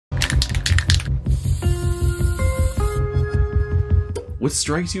What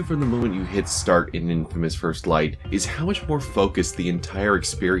strikes you from the moment you hit start in inFamous First Light is how much more focused the entire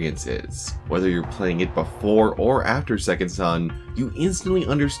experience is. Whether you're playing it before or after Second Son, you instantly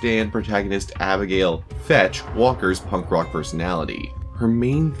understand protagonist Abigail Fetch Walker's punk rock personality. Her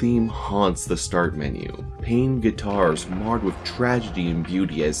main theme haunts the start menu. Pained guitars marred with tragedy and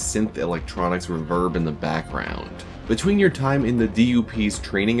beauty as synth electronics reverb in the background. Between your time in the DUP's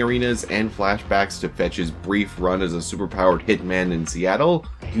training arenas and flashbacks to Fetch's brief run as a superpowered hitman in Seattle,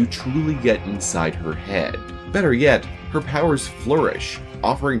 you truly get inside her head. Better yet, her powers flourish,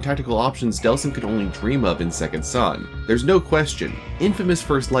 offering tactical options Delsin could only dream of in Second Son. There's no question, inFamous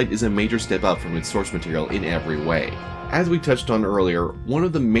First Light is a major step up from its source material in every way. As we touched on earlier, one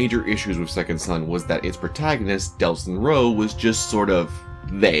of the major issues with Second Son was that its protagonist, Delsin Rowe, was just sort of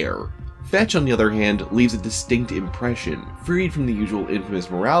there. Fetch, on the other hand, leaves a distinct impression, freed from the usual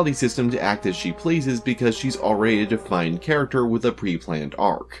inFamous morality system to act as she pleases because she's already a defined character with a pre-planned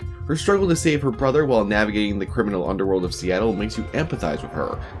arc. Her struggle to save her brother while navigating the criminal underworld of Seattle makes you empathize with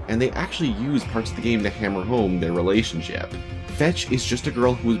her, and they actually use parts of the game to hammer home their relationship. Fetch is just a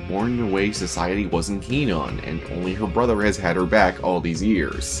girl who was born in a way society wasn't keen on, and only her brother has had her back all these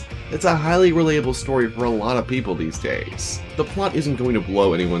years. It's a highly relatable story for a lot of people these days. The plot isn't going to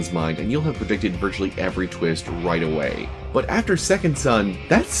blow anyone's mind, and you'll have predicted virtually every twist right away. But after Second Son,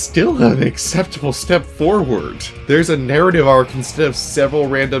 that's still an acceptable step forward. There's a narrative arc instead of several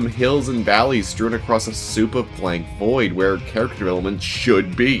random hills and valleys strewn across a soup of blank void where character development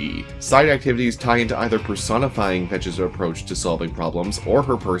should be. Side activities tie into either personifying Fetch's approach to solving problems or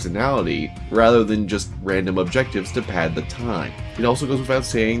her personality, rather than just random objectives to pad the time. It also goes without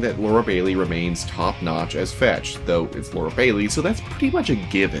saying that Laura Bailey remains top-notch as Fetch, though it's Laura Bailey, so that's pretty much a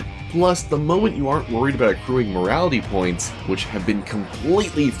given. Plus, the moment you aren't worried about accruing morality points, which have been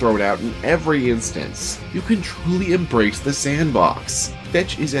completely thrown out in every instance, you can truly embrace the sandbox.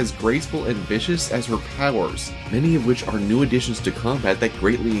 Fetch is as graceful and vicious as her powers, many of which are new additions to combat that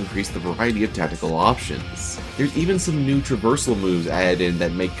greatly increase the variety of tactical options. There's even some new traversal moves added in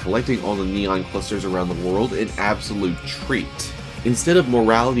that make collecting all the neon clusters around the world an absolute treat. Instead of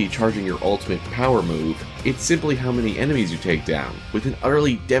morality charging your ultimate power move, it's simply how many enemies you take down, with an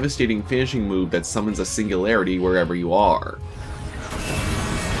utterly devastating finishing move that summons a singularity wherever you are.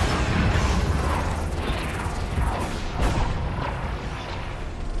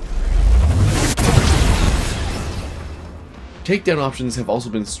 Takedown options have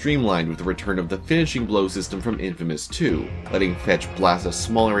also been streamlined with the return of the finishing blow system from inFamous 2, letting Fetch blast a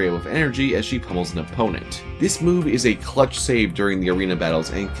small area of energy as she pummels an opponent. This move is a clutch save during the arena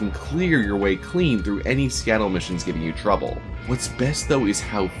battles and can clear your way clean through any Seattle missions giving you trouble. What's best though is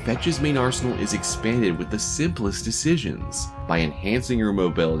how Fetch's main arsenal is expanded with the simplest decisions. By enhancing your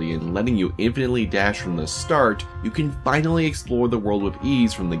mobility and letting you infinitely dash from the start, you can finally explore the world with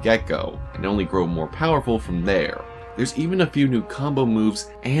ease from the get-go, and only grow more powerful from there. There's even a few new combo moves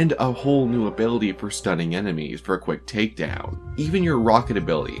and a whole new ability for stunning enemies for a quick takedown. Even your rocket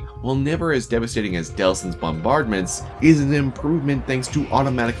ability, while never as devastating as Delsin's bombardments, is an improvement thanks to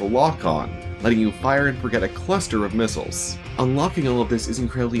automatic lock-on, letting you fire and forget a cluster of missiles. Unlocking all of this is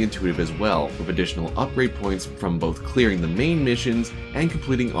incredibly intuitive as well, with additional upgrade points from both clearing the main missions and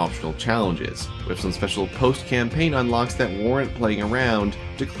completing optional challenges, with some special post-campaign unlocks that warrant playing around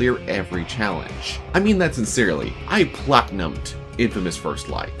to clear every challenge. I mean that sincerely, I platinumed inFamous First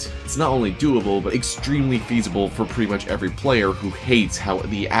Light. It's not only doable, but extremely feasible for pretty much every player who hates how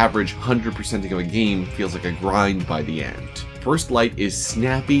the average 100%ing of a game feels like a grind by the end. First Light is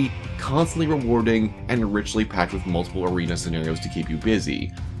snappy, constantly rewarding, and richly packed with multiple arena scenarios to keep you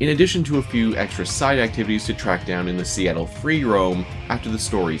busy, in addition to a few extra side activities to track down in the Seattle free roam after the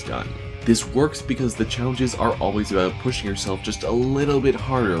story's done. This works because the challenges are always about pushing yourself just a little bit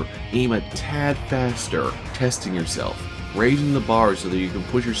harder, aim a tad faster, testing yourself, raising the bar so that you can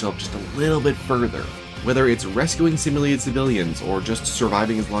push yourself just a little bit further. Whether it's rescuing simulated civilians or just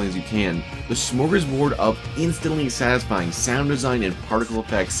surviving as long as you can, the smorgasbord of instantly satisfying sound design and particle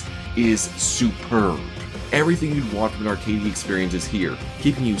effects is superb. Everything you'd want from an arcade experience is here,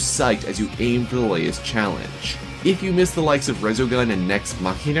 keeping you psyched as you aim for the latest challenge. If you miss the likes of Resogun and Nex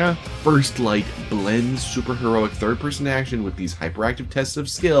Machina, First Light blends superheroic third-person action with these hyperactive tests of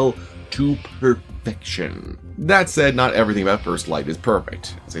skill to perfection. That said, not everything about First Light is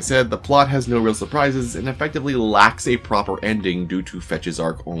perfect. As I said, the plot has no real surprises and effectively lacks a proper ending due to Fetch's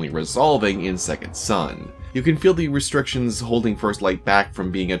arc only resolving in Second Son. You can feel the restrictions holding First Light back from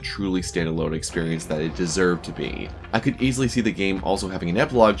being a truly standalone experience that it deserved to be. I could easily see the game also having an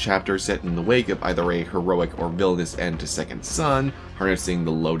epilogue chapter set in the wake of either a heroic or villainous end to Second Son, harnessing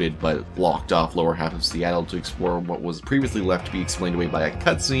the loaded but blocked off lower half of Seattle to explore what was previously left to be explained away by a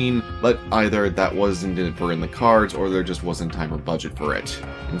cutscene, but either that wasn't in the cards or there just wasn't time or budget for it.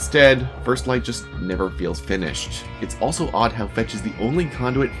 Instead, First Light just never feels finished. It's also odd how Fetch is the only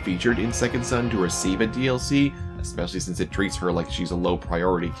conduit featured in Second Son to receive a DLC, especially since it treats her like she's a low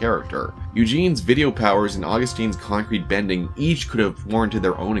priority character. Eugene's video powers and Augustine's concrete bending each could have warranted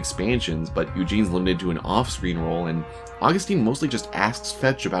their own expansions, but Eugene's limited to an off-screen role, and Augustine mostly just asks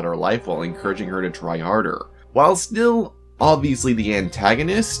Fetch about her life while encouraging her to try harder. While still obviously the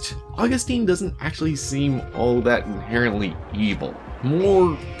antagonist, Augustine doesn't actually seem all that inherently evil.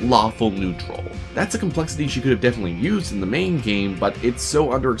 More lawful neutral. That's a complexity she could have definitely used in the main game, but it's so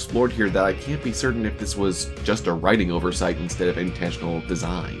underexplored here that I can't be certain if this was just a writing oversight instead of intentional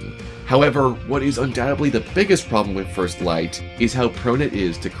design. However, what is undoubtedly the biggest problem with First Light is how prone it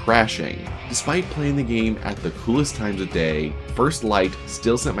is to crashing. Despite playing the game at the coolest times of day, First Light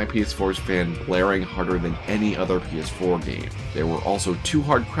still sent my PS4's fan blaring harder than any other PS4 game. There were also 2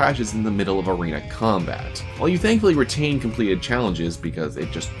 hard crashes in the middle of arena combat. While you thankfully retain completed challenges because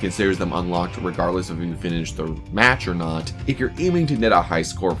it just considers them unlocked regardless of if you finish the match or not, if you're aiming to net a high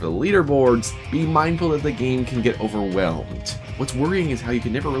score for the leaderboards, be mindful that the game can get overwhelmed. What's worrying is how you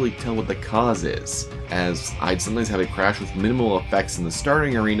can never really tell what the cause is, as I'd sometimes have it crash with minimal effects in the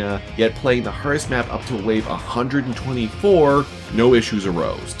starting arena, yet playing the hardest map up to wave 124, no issues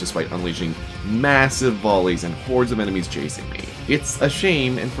arose, despite unleashing massive volleys and hordes of enemies chasing me. It's a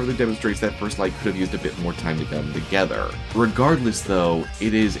shame, and further demonstrates that First Light could have used a bit more time to come together. Regardless though,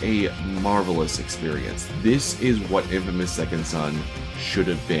 it is a marvelous experience. This is what inFamous Second Son should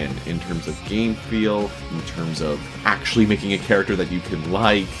have been in terms of game feel, in terms of actually making a character that you can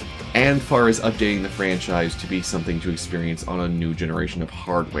like, and far as updating the franchise to be something to experience on a new generation of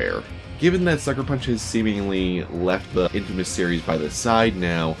hardware. Given that Sucker Punch has seemingly left the inFamous series by the side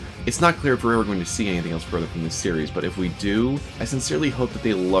now, it's not clear if we're ever going to see anything else further from this series, but if we do, I sincerely hope that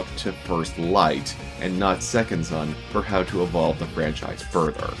they look to First Light, and not Second Son, for how to evolve the franchise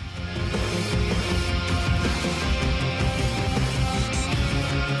further.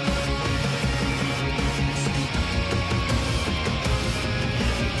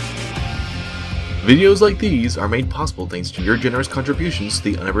 Videos like these are made possible thanks to your generous contributions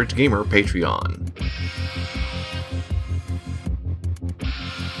to the Unabridged Gamer Patreon.